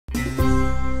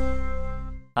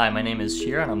Hi, my name is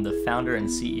Shir, and I'm the founder and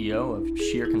CEO of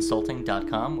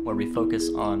shirconsulting.com, where we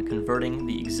focus on converting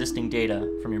the existing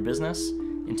data from your business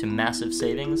into massive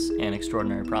savings and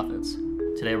extraordinary profits.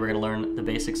 Today we're going to learn the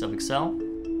basics of Excel.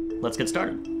 Let's get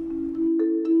started.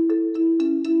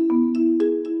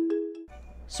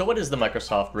 So what is the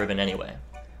Microsoft ribbon anyway?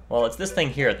 Well, it's this thing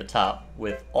here at the top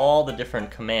with all the different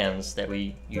commands that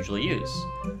we usually use.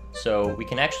 So we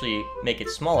can actually make it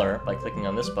smaller by clicking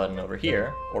on this button over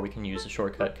here, or we can use the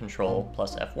shortcut Control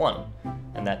plus F1,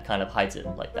 and that kind of hides it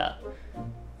like that.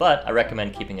 But I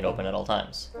recommend keeping it open at all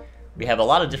times. We have a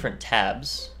lot of different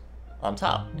tabs on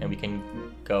top, and we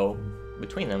can go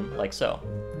between them like so.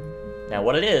 Now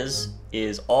what it is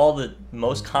all the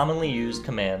most commonly used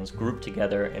commands grouped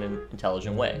together in an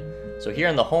intelligent way. So here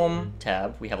in the Home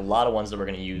tab, we have a lot of ones that we're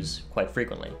going to use quite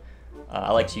frequently.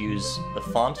 I like to use the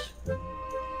font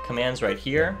commands right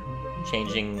here,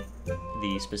 changing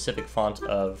the specific font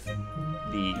of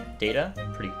the data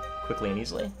pretty quickly and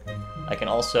easily. I can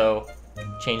also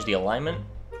change the alignment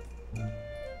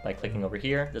by clicking over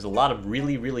here. There's a lot of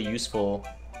really useful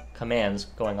commands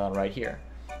going on right here.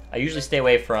 I usually stay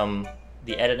away from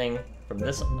the editing from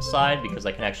this side because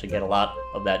I can actually get a lot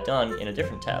of that done in a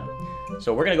different tab.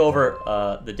 So we're going to go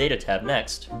over the data tab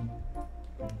next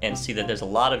and see that there's a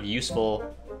lot of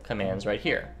useful commands right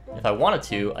here. If I wanted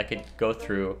to, I could go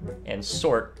through and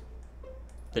sort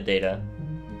the data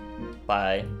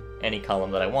by any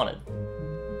column that I wanted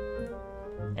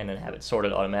and then have it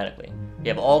sorted automatically. You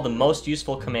have all the most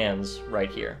useful commands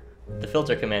right here. The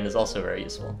filter command is also very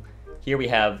useful. Here we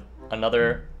have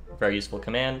another very useful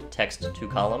command, text to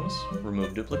columns,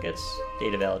 remove duplicates,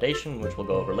 data validation, which we'll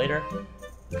go over later,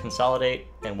 consolidate,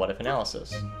 and what if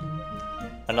analysis.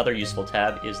 Another useful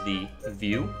tab is the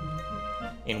view,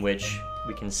 in which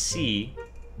we can see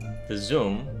the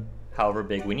zoom however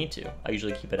big we need to. I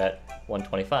usually keep it at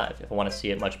 125. If I want to see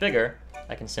it much bigger,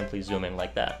 I can simply zoom in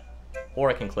like that.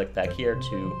 Or I can click back here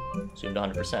to zoom to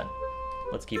 100%.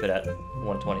 Let's keep it at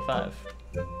 125.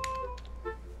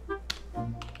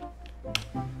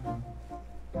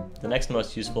 The next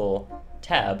most useful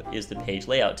tab is the Page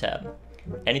Layout tab.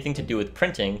 Anything to do with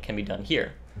printing can be done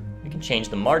here. We can change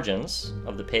the margins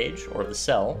of the page or of the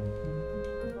cell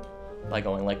by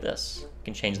going like this. We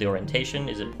can change the orientation,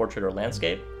 is it portrait or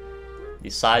landscape, the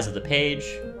size of the page,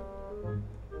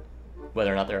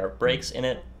 whether or not there are breaks in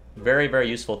it. Very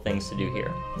useful things to do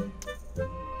here.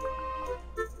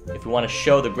 If we want to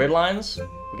show the grid lines,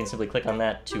 we can simply click on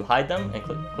that to hide them and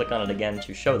click on it again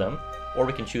to show them, or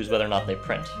we can choose whether or not they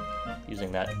print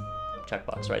using that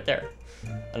checkbox right there.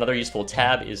 Another useful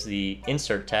tab is the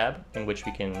Insert tab, in which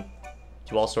we can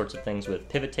do all sorts of things with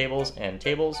pivot tables and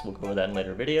tables. We'll go over that in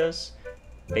later videos.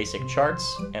 Basic charts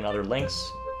and other links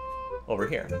over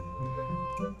here.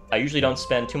 I usually don't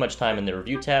spend too much time in the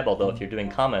Review tab, although if you're doing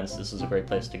comments, this is a great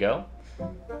place to go.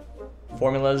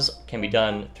 Formulas can be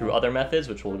done through other methods,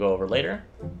 which we'll go over later.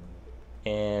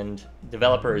 And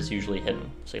Developer is usually hidden,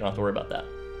 so you don't have to worry about that.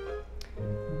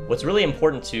 What's really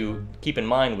important to keep in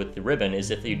mind with the ribbon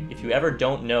is if you ever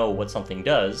don't know what something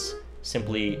does,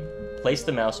 simply place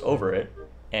the mouse over it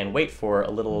and wait for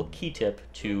a little key tip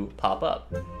to pop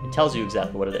up. It tells you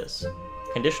exactly what it is.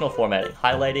 Conditional formatting,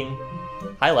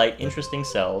 highlight interesting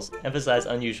cells, emphasize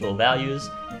unusual values,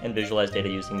 and visualize data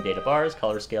using data bars,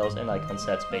 color scales, and icon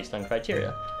sets based on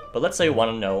criteria. But let's say we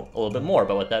want to know a little bit more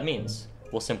about what that means.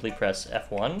 We'll simply press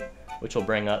F1, which will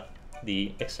bring up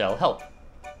the Excel help.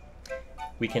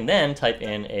 We can then type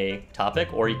in a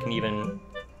topic, or you can even,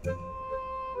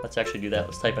 let's actually do that.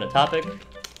 Let's type in a topic.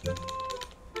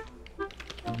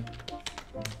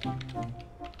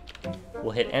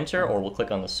 We'll hit enter, or we'll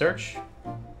click on the search.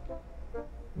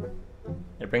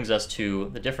 It brings us to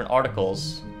the different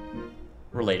articles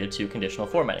related to conditional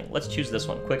formatting. Let's choose this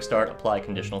one, Quick Start Apply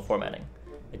Conditional Formatting.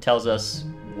 It tells us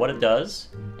what it does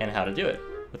and how to do it,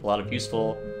 with a lot of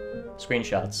useful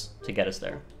screenshots to get us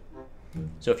there.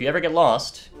 So if you ever get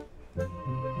lost,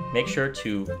 make sure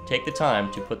to take the time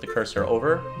to put the cursor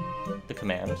over the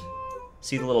command,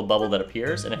 see the little bubble that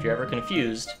appears, and if you're ever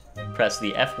confused, press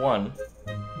the F1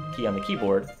 key on the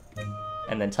keyboard,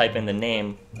 and then type in the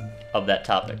name of that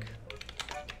topic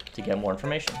to get more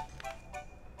information.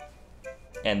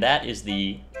 And that is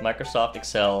the Microsoft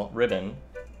Excel ribbon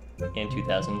in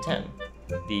 2010.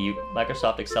 The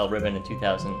Microsoft Excel ribbon in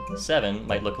 2007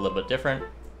 might look a little bit different.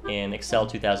 In Excel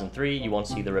 2003, you won't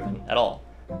see the ribbon at all.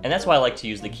 And that's why I like to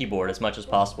use the keyboard as much as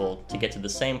possible to get to the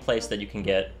same place that you can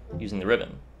get using the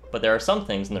ribbon. But there are some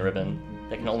things in the ribbon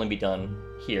that can only be done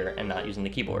here and not using the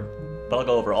keyboard. But I'll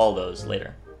go over all those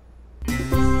later.